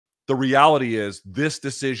the reality is this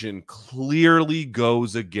decision clearly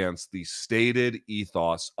goes against the stated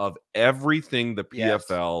ethos of everything the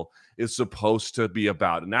PFL is supposed to be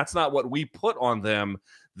about. And that's not what we put on them.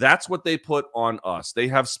 That's what they put on us. They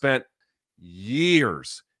have spent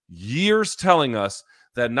years telling us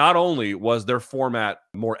that not only was their format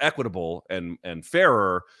more equitable and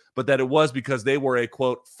fairer, but that it was because they were a,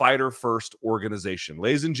 quote, fighter-first organization.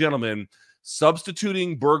 Ladies and gentlemen,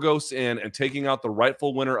 substituting Burgos in and taking out the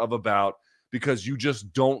rightful winner of a bout because you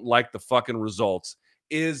just don't like the fucking results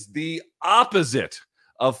is the opposite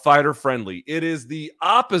of fighter-friendly. It is the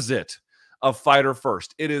opposite of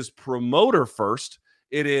fighter-first. It is promoter-first.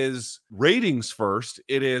 It is ratings first.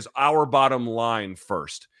 It is our bottom line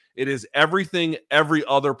first. It is everything every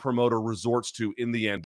other promoter resorts to in the end.